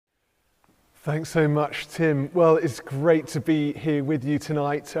Thanks so much, Tim. Well, it's great to be here with you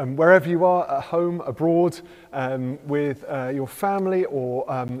tonight, wherever you are, at home, abroad, with your family, or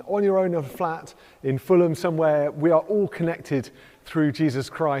on your own in a flat in Fulham somewhere. We are all connected through Jesus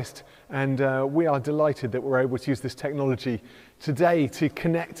Christ, and we are delighted that we're able to use this technology today to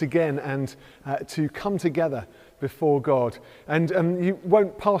connect again and to come together before God. And you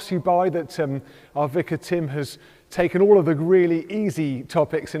won't pass you by that our vicar Tim has taken all of the really easy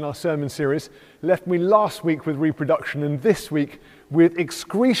topics in our sermon series, left me last week with reproduction and this week with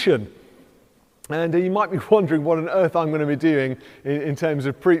excretion. And you might be wondering what on earth I'm going to be doing in terms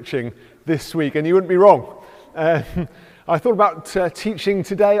of preaching this week, and you wouldn't be wrong. I thought about teaching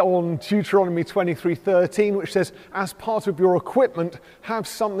today on Deuteronomy 23:13, which says, as part of your equipment, have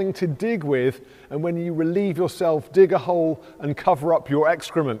something to dig with, and when you relieve yourself, dig a hole and cover up your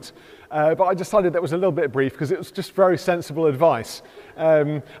excrement. But I decided that was a little bit brief because it was just very sensible advice.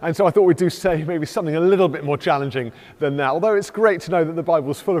 And so I thought we'd do say maybe something a little bit more challenging than that. Although it's great to know that the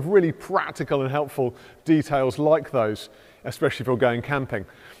Bible is full of really practical and helpful details like those, especially if you're going camping.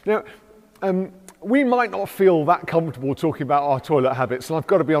 Now, we might not feel that comfortable talking about our toilet habits, and I've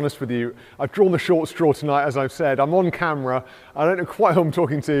got to be honest with you, I've drawn the short straw tonight, as I've said. I'm on camera. I don't know quite who I'm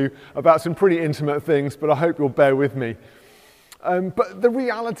talking to about some pretty intimate things, but I hope you'll bear with me. But the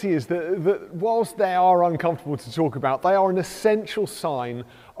reality is that whilst they are uncomfortable to talk about, they are an essential sign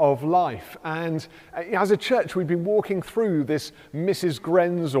of life. And as a church, we've been walking through this Mrs.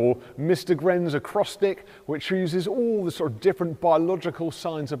 Grenz or Mr. Grenz acrostic, which uses all the sort of different biological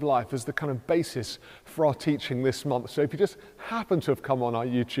signs of life as the kind of basis for our teaching this month. So if you just happen to have come on our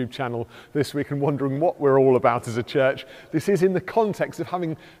YouTube channel this week and wondering what we're all about as a church, this is in the context of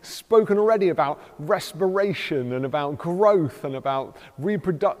having spoken already about respiration and about growth and about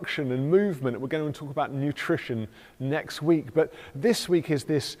reproduction and movement. We're going to talk about nutrition next week. But this week is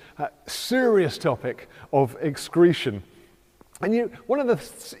this serious topic of excretion. And one of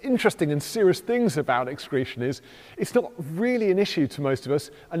the interesting and serious things about excretion is it's not really an issue to most of us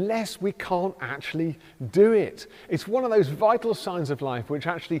unless we can't actually do it. It's one of those vital signs of life which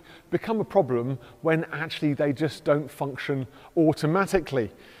actually become a problem when actually they just don't function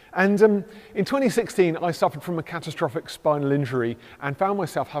automatically. And in 2016, I suffered from a catastrophic spinal injury and found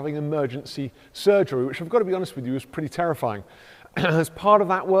myself having emergency surgery, which I've got to be honest with you was pretty terrifying. As part of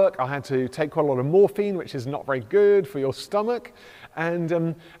that work, I had to take quite a lot of morphine, which is not very good for your stomach.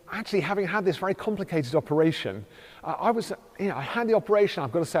 And actually, having had this very complicated operation, I had the operation.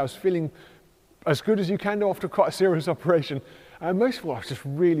 I've got to say, I was feeling as good as you can do after quite a serious operation. Most of all, I was just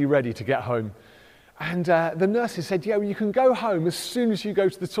really ready to get home. And the nurses said, yeah, well, you can go home as soon as you go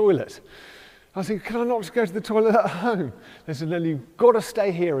to the toilet. I was thinking, can I not just go to the toilet at home? They said, no, you've got to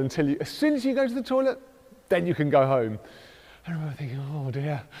stay here until as soon as you go to the toilet, then you can go home. I remember thinking, oh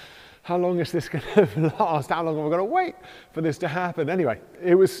dear, how long is this going to last? How long am I going to wait for this to happen? Anyway,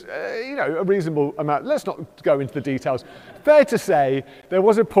 it was, a reasonable amount. Let's not go into the details. Fair to say, there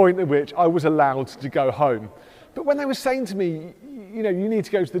was a point at which I was allowed to go home. But when they were saying to me, you need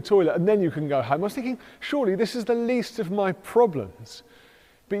to go to the toilet and then you can go home, I was thinking, surely this is the least of my problems.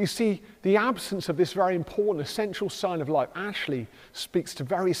 But you see, the absence of this very important, essential sign of life actually speaks to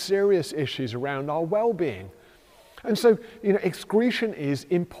very serious issues around our well-being. And so, excretion is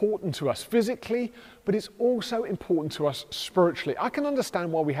important to us physically, but it's also important to us spiritually. I can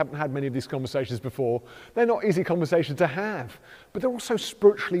understand why we haven't had many of these conversations before. They're not easy conversations to have, but they're also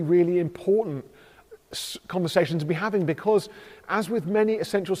spiritually really important conversations to be having, because as with many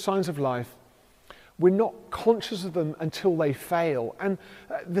essential signs of life, we're not conscious of them until they fail. And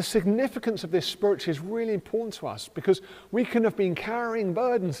the significance of this spiritually is really important to us, because we can have been carrying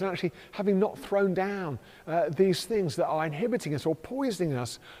burdens and actually having not thrown down these things that are inhibiting us or poisoning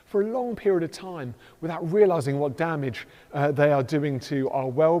us for a long period of time without realizing what damage they are doing to our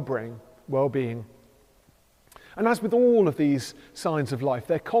well-being. And as with all of these signs of life,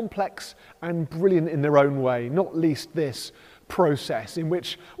 they're complex and brilliant in their own way, not least this process in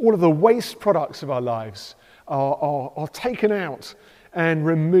which all of the waste products of our lives are taken out and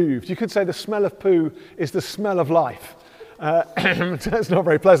removed. You could say the smell of poo is the smell of life. It's not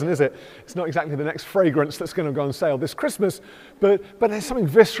very pleasant, is it? It's not exactly the next fragrance that's going to go on sale this Christmas, but there's something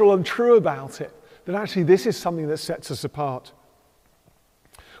visceral and true about it, that actually this is something that sets us apart.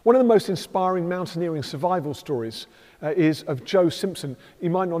 One of the most inspiring mountaineering survival stories is of Joe Simpson. You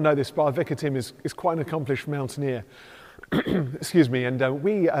might not know this, but our vicar Tim is quite an accomplished mountaineer. Excuse me, and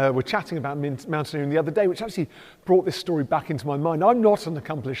we were chatting about mountaineering the other day, which actually brought this story back into my mind. I'm not an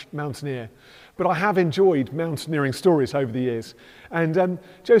accomplished mountaineer, but I have enjoyed mountaineering stories over the years. And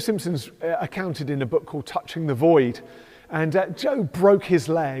Joe Simpson's accounted in a book called Touching the Void. And Joe broke his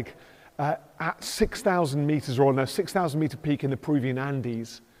leg at 6,000 meters, or on a 6,000 meter peak in the Peruvian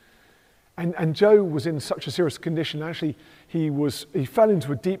Andes. And Joe was in such a serious condition. Actually, he fell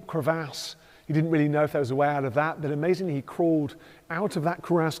into a deep crevasse. He didn't really know if there was a way out of that. But amazingly, he crawled out of that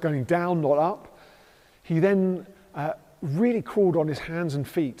crevasse, going down, not up. He then really crawled on his hands and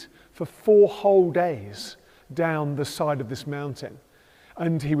feet for 4 whole days down the side of this mountain.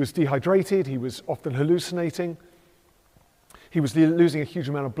 And he was dehydrated. He was often hallucinating. He was losing a huge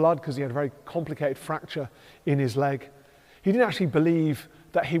amount of blood because he had a very complicated fracture in his leg. He didn't actually believe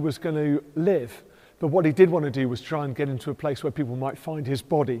that he was going to live, but what he did want to do was try and get into a place where people might find his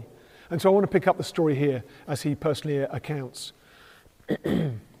body. And so I want to pick up the story here as he personally accounts.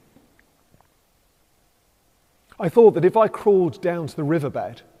 I thought that if I crawled down to the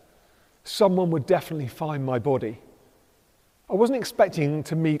riverbed, someone would definitely find my body. I wasn't expecting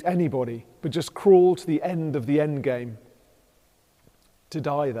to meet anybody, but just crawl to the end of the end game, to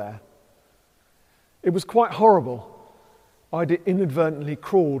die there. It was quite horrible. I'd inadvertently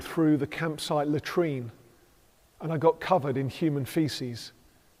crawled through the campsite latrine and I got covered in human feces.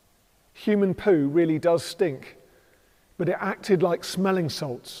 Human poo really does stink, but it acted like smelling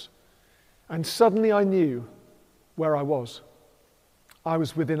salts. And suddenly I knew where I was. I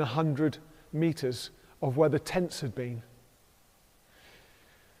was within 100 meters of where the tents had been.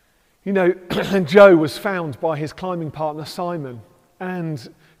 You know, Joe was found by his climbing partner Simon,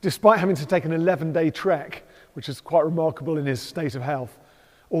 and despite having to take an 11-day trek, which is quite remarkable in his state of health,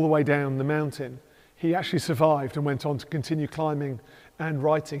 all the way down the mountain, he actually survived and went on to continue climbing and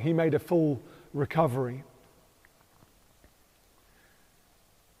writing. He made a full recovery.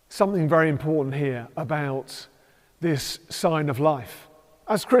 Something very important here about this sign of life.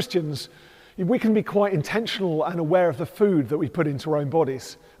 As Christians, we can be quite intentional and aware of the food that we put into our own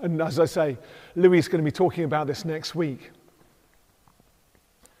bodies. And as I say, Louis is going to be talking about this next week.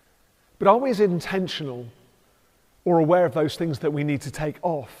 But are we as intentional or aware of those things that we need to take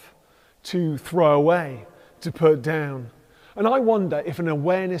off, to throw away, to put down? And I wonder if an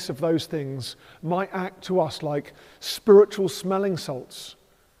awareness of those things might act to us like spiritual smelling salts,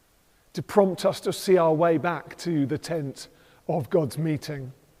 to prompt us to see our way back to the tent of God's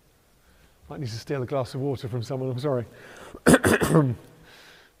meeting. Might need to steal a glass of water from someone, I'm sorry.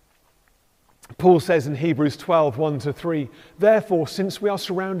 Paul says in Hebrews 12, 1-3, "Therefore, since we are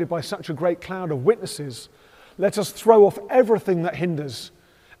surrounded by such a great cloud of witnesses, let us throw off everything that hinders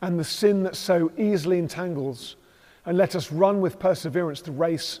and the sin that so easily entangles, and let us run with perseverance the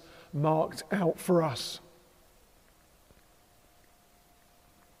race marked out for us."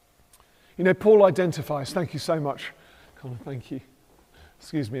 You know, Paul identifies, thank you so much, Colin, thank you.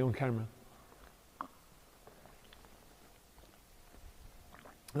 Excuse me on camera.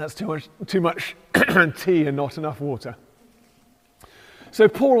 That's too much tea and not enough water. So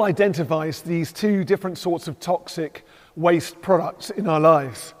Paul identifies these 2 different sorts of toxic waste products in our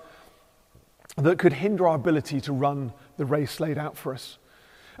lives that could hinder our ability to run the race laid out for us.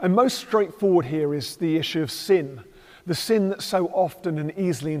 And most straightforward here is the issue of sin, the sin that so often and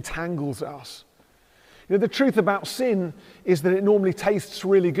easily entangles us. You know, the truth about sin is that it normally tastes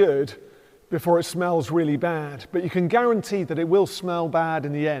really good before it smells really bad, but you can guarantee that it will smell bad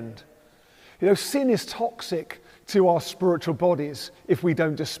in the end. You know, sin is toxic to our spiritual bodies if we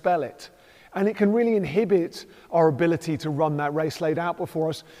don't dispel it. And it can really inhibit our ability to run that race laid out before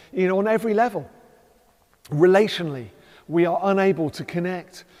us, you know, on every level. Relationally, we are unable to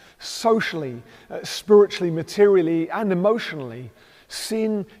connect. Socially, spiritually, materially, and emotionally,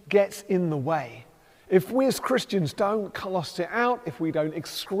 sin gets in the way. If we as Christians don't cast it out, if we don't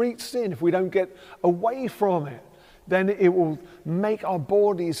excrete sin, if we don't get away from it, then it will make our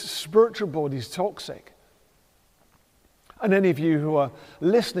bodies, spiritual bodies, toxic. And any of you who are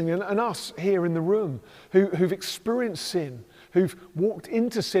listening, and us here in the room, who've experienced sin, who've walked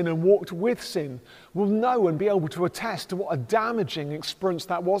into sin and walked with sin, will know and be able to attest to what a damaging experience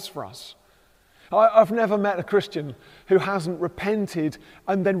that was for us. I've never met a Christian who hasn't repented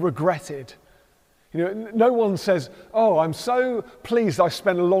and then regretted. You know, no one says, "Oh, I'm so pleased I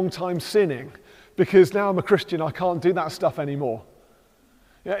spent a long time sinning because now I'm a Christian, I can't do that stuff anymore."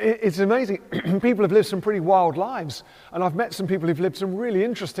 Yeah, it's amazing. People have lived some pretty wild lives, and I've met some people who've lived some really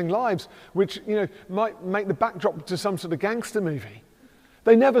interesting lives, which, you know, might make the backdrop to some sort of gangster movie.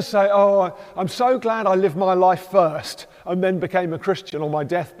 They never say, "Oh, I'm so glad I lived my life first and then became a Christian on my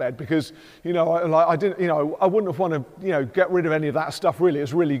deathbed because, you know, I didn't, you know, I wouldn't have wanted to, you know, get rid of any of that stuff. Really, it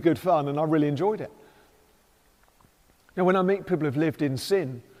was really good fun, and I really enjoyed it." Now, when I meet people who've lived in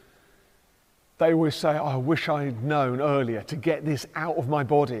sin, they always say, "Oh, I wish I'd known earlier to get this out of my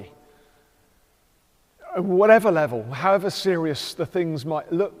body." at whatever level, however serious the things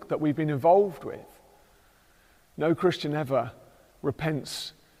might look that we've been involved with. No Christian ever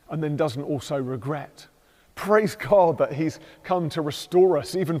repents and then doesn't also regret. Praise God that he's come to restore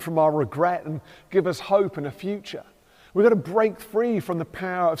us even from our regret and give us hope and a future. We've got to break free from the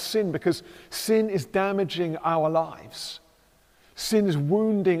power of sin because sin is damaging our lives. Sin is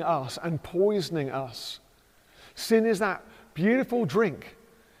wounding us and poisoning us. Sin is that beautiful drink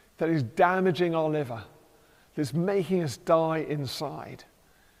that is damaging our liver, that's making us die inside.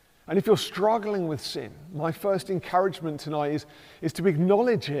 And if you're struggling with sin, my first encouragement tonight is to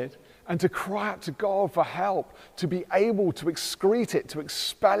acknowledge it and to cry out to God for help, to be able to excrete it, to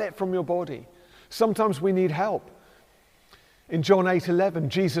expel it from your body. Sometimes we need help. In John 8:11,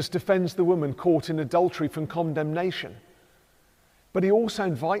 Jesus defends the woman caught in adultery from condemnation. But he also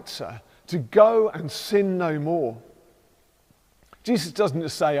invites her to go and sin no more. Jesus doesn't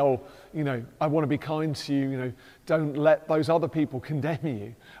just say, I want to be kind to you, don't let those other people condemn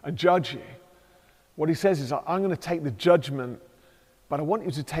you and judge you. What he says is, I'm going to take the judgment, but I want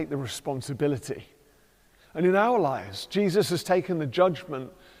you to take the responsibility. And in our lives, Jesus has taken the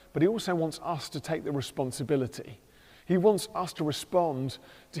judgment, but he also wants us to take the responsibility. He wants us to respond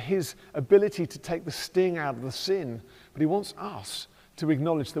to his ability to take the sting out of the sin, but he wants us to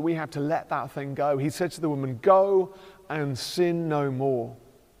acknowledge that we have to let that thing go. He said to the woman, go and sin no more.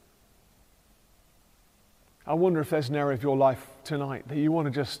 I wonder if there's an area of your life tonight that you want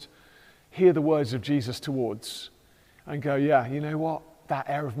to just hear the words of Jesus towards and go, yeah, you know what? That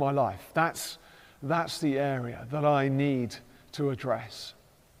area of my life, that's the area that I need to address.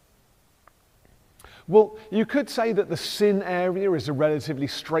 Well, you could say that the sin area is a relatively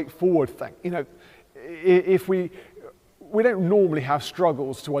straightforward thing. If we don't normally have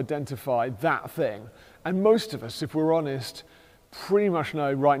struggles to identify that thing. And most of us, if we're honest, pretty much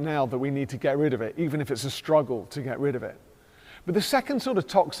know right now that we need to get rid of it, even if it's a struggle to get rid of it. But the second sort of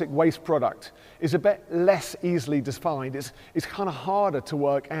toxic waste product is a bit less easily defined. It's kind of harder to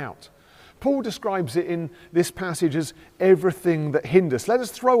work out. Paul describes it in this passage as everything that hinders. Let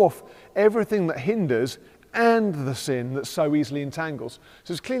us throw off everything that hinders and the sin that so easily entangles.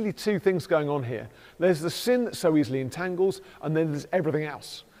 So there's clearly two things going on here. There's the sin that so easily entangles, and then there's everything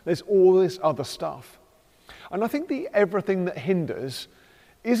else. There's all this other stuff. And I think the everything that hinders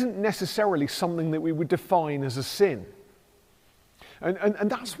isn't necessarily something that we would define as a sin. And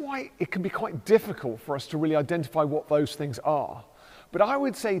that's why it can be quite difficult for us to really identify what those things are. But I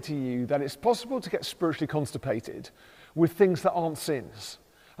would say to you that it's possible to get spiritually constipated with things that aren't sins,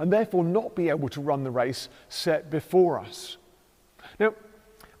 and therefore not be able to run the race set before us. Now,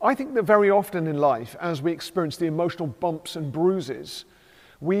 I think that very often in life, as we experience the emotional bumps and bruises,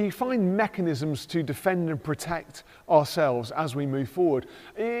 we find mechanisms to defend and protect ourselves as we move forward.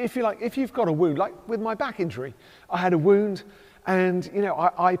 If you've got a wound, like with my back injury, I had a wound and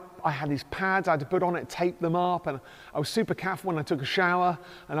I had these pads I had to put on it, tape them up, and I was super careful when I took a shower,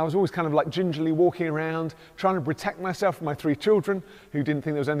 and I was always kind of like gingerly walking around trying to protect myself from my 3 children who didn't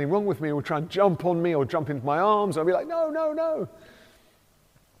think there was anything wrong with me or would try and jump on me or jump into my arms. I'd be like, no, no, no.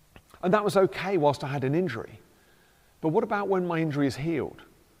 And that was okay whilst I had an injury. But what about when my injury is healed?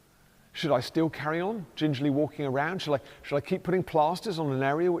 Should I still carry on gingerly walking around? Should I keep putting plasters on an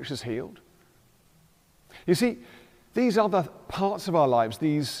area which is healed? You see, these other parts of our lives,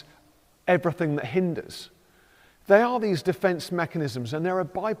 these everything that hinders, they are these defense mechanisms, and they're a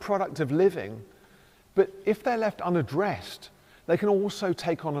byproduct of living. But if they're left unaddressed, they can also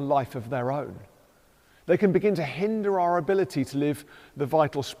take on a life of their own. They can begin to hinder our ability to live the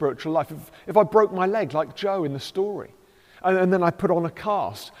vital spiritual life. If I broke my leg like Joe in the story, and then I put on a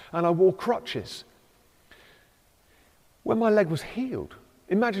cast and I wore crutches, when my leg was healed,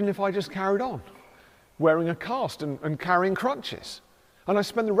 imagine if I just carried on wearing a cast and carrying crutches. And I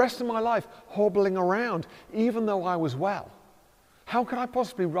spent the rest of my life hobbling around, even though I was well. How could I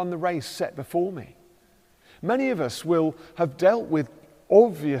possibly run the race set before me? Many of us will have dealt with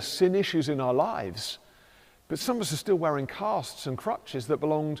obvious sin issues in our lives, but some of us are still wearing casts and crutches that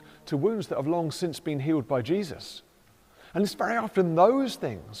belonged to wounds that have long since been healed by Jesus. And it's very often those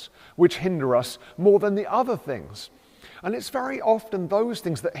things which hinder us more than the other things. And it's very often those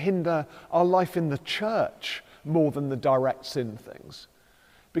things that hinder our life in the church more than the direct sin things.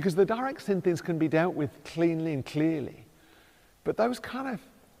 Because the direct sin things can be dealt with cleanly and clearly. But those kind of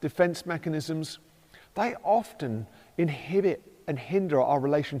defense mechanisms, they often inhibit and hinder our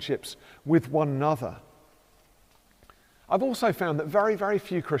relationships with one another. I've also found that very, very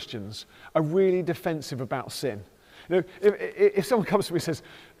few Christians are really defensive about sin. If someone comes to me and says,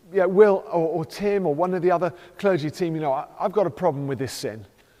 yeah, Will or Tim or one of the other clergy team, I've got a problem with this sin.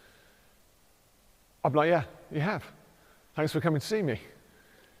 I'm like, yeah, you have. Thanks for coming to see me.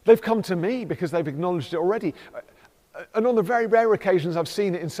 They've come to me because they've acknowledged it already. And on the very rare occasions I've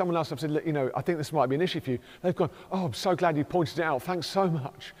seen it in someone else, I've said, look, I think this might be an issue for you. They've gone, oh, I'm so glad you pointed it out. Thanks so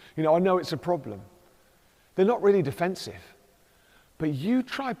much. I know it's a problem. They're not really defensive. But you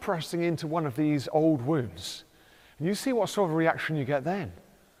try pressing into one of these old wounds, and you see what sort of reaction you get then.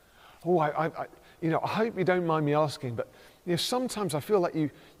 Oh, I hope you don't mind me asking, but sometimes I feel like you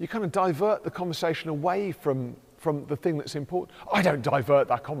kind of divert the conversation away from the thing that's important. I don't divert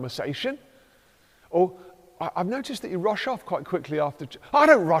that conversation. Or I've noticed that you rush off quite quickly after. I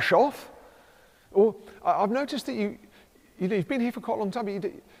don't rush off. Or I've noticed that you've been here for quite a long time,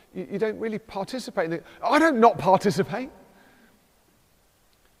 but you don't really participate. I don't not participate.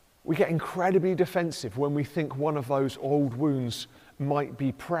 We get incredibly defensive when we think one of those old wounds might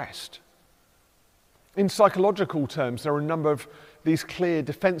be pressed. In psychological terms, there are a number of these clear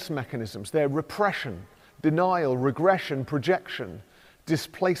defense mechanisms. They're repression, denial, regression, projection,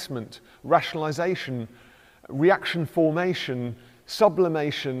 displacement, rationalization, reaction formation,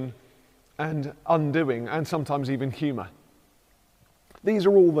 sublimation, and undoing, and sometimes even humor. These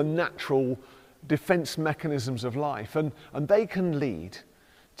are all the natural defense mechanisms of life, and they can lead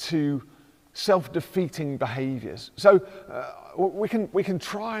to self-defeating behaviors. So we can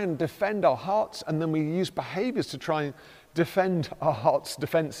try and defend our hearts, and then we use behaviors to try and defend our heart's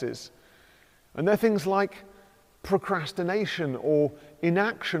defenses. And they're things like procrastination, or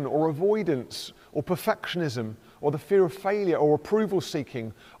inaction, or avoidance, or perfectionism, or the fear of failure, or approval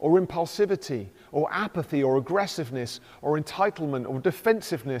seeking, or impulsivity, or apathy, or aggressiveness, or entitlement, or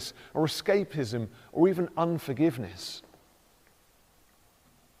defensiveness, or escapism, or even unforgiveness.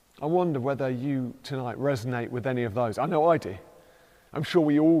 I wonder whether you tonight resonate with any of those. I know I do. I'm sure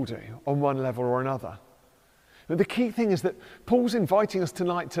we all do, on one level or another. But the key thing is that Paul's inviting us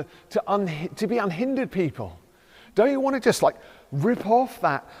tonight to be unhindered people. Don't you want to just rip off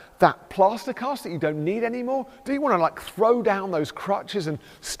that plaster cast that you don't need anymore? Do you want to throw down those crutches and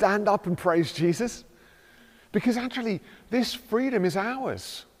stand up and praise Jesus? Because actually, this freedom is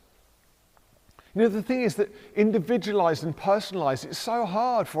ours. The thing is that individualized and personalized, it's so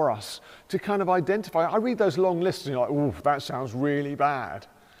hard for us to kind of identify. I read those long lists and you're like, oh, that sounds really bad.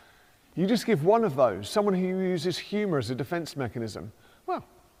 You just give one of those, someone who uses humor as a defense mechanism. Well,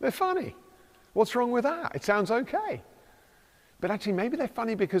 they're funny. What's wrong with that? It sounds okay. But actually, maybe they're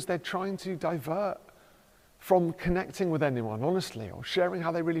funny because they're trying to divert from connecting with anyone, honestly, or sharing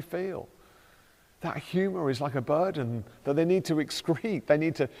how they really feel. That humor is like a burden that they need to excrete. They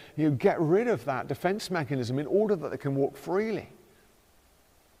need to get rid of that defense mechanism in order that they can walk freely.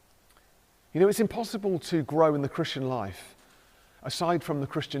 It's impossible to grow in the Christian life aside from the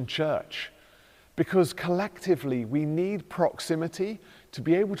Christian church, because collectively we need proximity to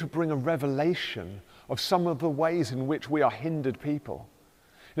be able to bring a revelation of some of the ways in which we are hindered people.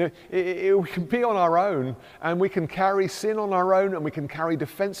 We can be on our own, and we can carry sin on our own, and we can carry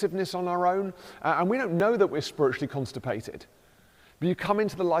defensiveness on our own, and we don't know that we're spiritually constipated. But you come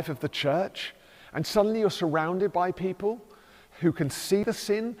into the life of the church, and suddenly you're surrounded by people who can see the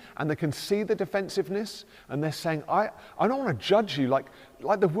sin, and they can see the defensiveness, and they're saying, I don't want to judge you like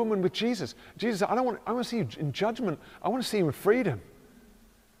the woman with Jesus. Jesus, I want to see you in judgment. I want to see you in freedom.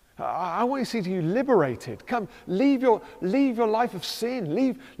 I want to see you liberated. Come, leave your life of sin.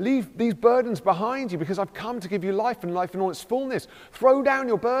 Leave these burdens behind you, because I've come to give you life, and life in all its fullness. Throw down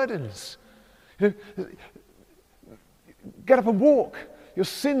your burdens. Get up and walk. Your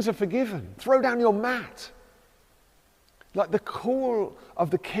sins are forgiven. Throw down your mat. The call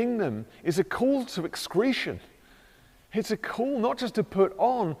of the kingdom is a call to excretion. It's a call not just to put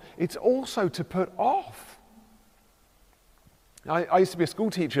on, it's also to put off. I used to be a school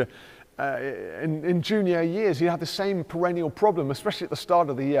teacher in junior years. You have the same perennial problem, especially at the start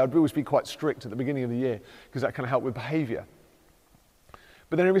of the year. I'd always be quite strict at the beginning of the year because that kind of helped with behavior.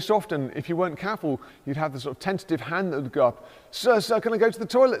 But then every so often, if you weren't careful, you'd have this sort of tentative hand that would go up. Sir, can I go to the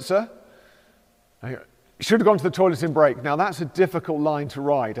toilet, sir? You should have gone to the toilet in break. Now that's a difficult line to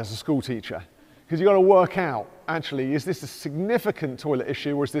ride as a school teacher, because you've got to work out, actually, is this a significant toilet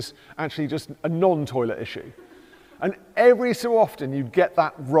issue, or is this actually just a non-toilet issue? And every so often you'd get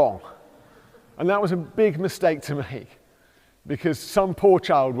that wrong. And that was a big mistake to make, because some poor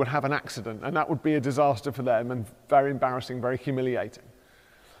child would have an accident, and that would be a disaster for them, and very embarrassing, very humiliating.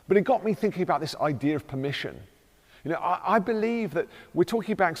 But it got me thinking about this idea of permission. I believe that we're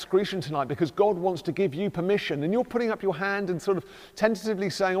talking about excretion tonight because God wants to give you permission, and you're putting up your hand and sort of tentatively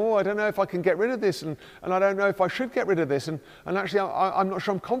saying, oh, I don't know if I can get rid of this, and I don't know if I should get rid of this, and actually I'm not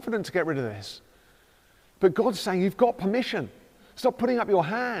sure I'm confident to get rid of this. But God's saying you've got permission. Stop putting up your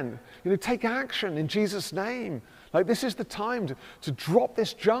hand. Take action in Jesus' name. Like, this is the time to drop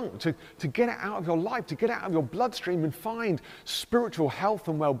this junk, to get it out of your life, to get it out of your bloodstream and find spiritual health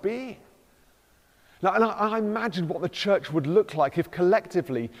and well-being. Now, and I imagine what the church would look like if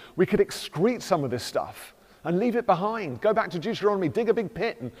collectively we could excrete some of this stuff and leave it behind. Go back to Deuteronomy, dig a big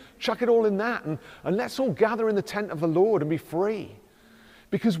pit and chuck it all in that, and let's all gather in the tent of the Lord and be free.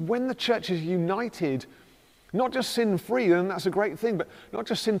 Because when the church is united, not just sin-free, and that's a great thing, but not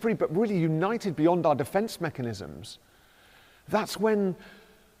just sin-free, but really united beyond our defense mechanisms, that's when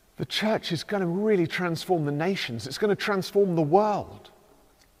the church is going to really transform the nations. It's going to transform the world.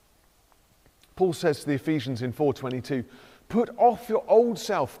 Paul says to the Ephesians in 4:22, put off your old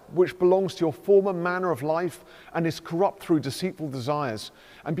self, which belongs to your former manner of life and is corrupt through deceitful desires,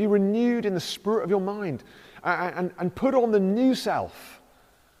 and be renewed in the spirit of your mind, and put on the new self.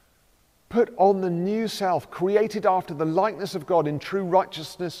 Put on the new self, created after the likeness of God in true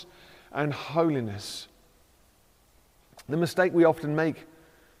righteousness and holiness. The mistake we often make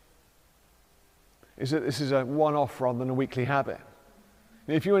is that this is a one-off rather than a weekly habit.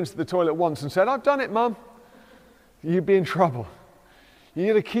 If you went to the toilet once and said, I've done it, Mum, you'd be in trouble. You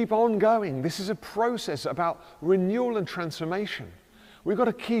need to keep on going. This is a process about renewal and transformation. We've got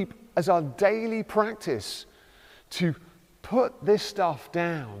to keep as our daily practice to put this stuff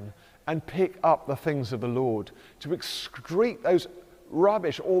down and pick up the things of the Lord, to excrete those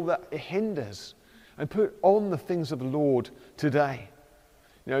rubbish, all that hinders, and put on the things of the Lord today.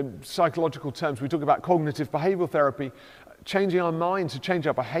 Psychological terms, we talk about cognitive behavioral therapy, changing our minds to change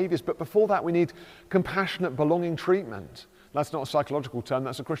our behaviors, but before that we need compassionate belonging treatment. That's not a psychological term,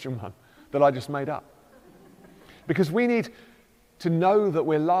 that's a Christian one that I just made up. Because we need to know that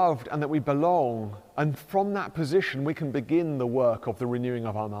we're loved and that we belong, and from that position we can begin the work of the renewing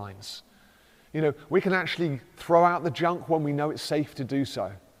of our minds. We can actually throw out the junk when we know it's safe to do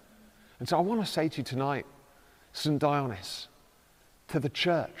so. And so I want to say to you tonight, St. Dionis, to the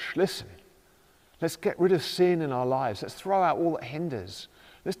church, listen, let's get rid of sin in our lives. Let's throw out all that hinders.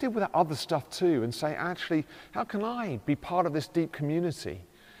 Let's deal with that other stuff too and say, actually, how can I be part of this deep community?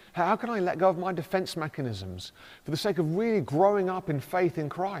 How can I let go of my defense mechanisms for the sake of really growing up in faith in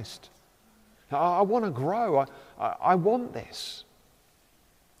Christ? I want to grow. I want this.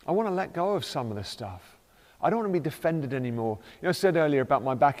 I want to let go of some of this stuff. I don't want to be defended anymore. I said earlier about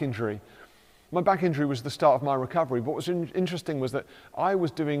my back injury. My back injury was the start of my recovery. What was interesting was that I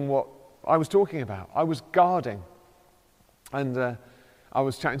was doing what I was talking about. I was guarding. And I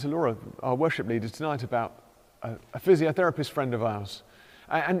was chatting to Laura, our worship leader, tonight about a physiotherapist friend of ours.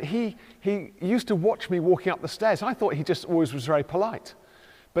 And he used to watch me walking up the stairs. I thought he just always was very polite.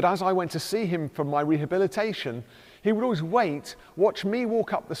 But as I went to see him for my rehabilitation, he would always wait, watch me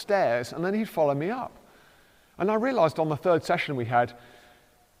walk up the stairs, and then he'd follow me up. And I realized on the third session we had,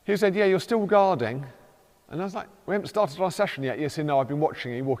 he said, yeah, you're still guarding. And I was like, we haven't started our session yet. He said, no, I've been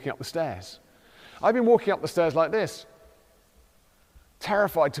watching you walking up the stairs. I've been walking up the stairs like this,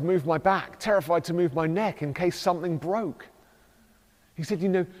 terrified to move my back, terrified to move my neck in case something broke. He said,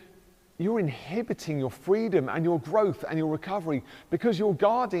 you're inhibiting your freedom and your growth and your recovery because you're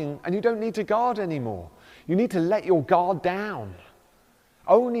guarding, and you don't need to guard anymore. You need to let your guard down.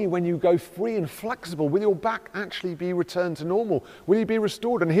 Only when you go free and flexible will your back actually be returned to normal. Will you be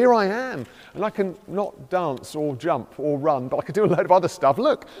restored? And here I am. And I can not dance or jump or run, but I can do a load of other stuff.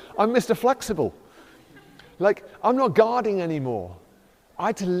 Look, I'm Mr. Flexible. Like, I'm not guarding anymore. I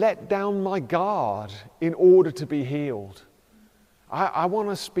had to let down my guard in order to be healed. I want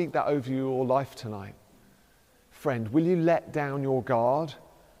to speak that over your life tonight. Friend, will you let down your guard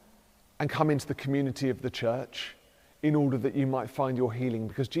and come into the community of the church in order that you might find your healing?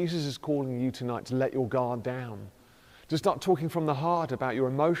 Because Jesus is calling you tonight to let your guard down, to start talking from the heart about your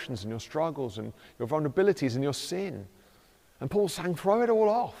emotions and your struggles and your vulnerabilities and your sin. And Paul's saying, throw it all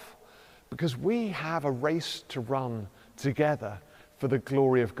off, because we have a race to run together for the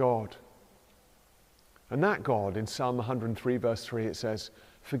glory of God. And that God, in Psalm 103 verse 3, it says,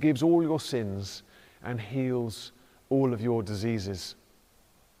 forgives all your sins and heals all of your diseases.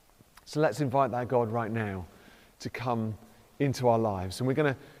 So let's invite that God right now to come into our lives. And we're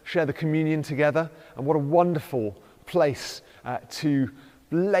going to share the communion together. And what a wonderful place to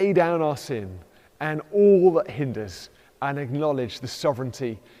lay down our sin and all that hinders and acknowledge the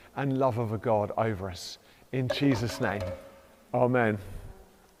sovereignty and love of a God over us. In Jesus' name, amen.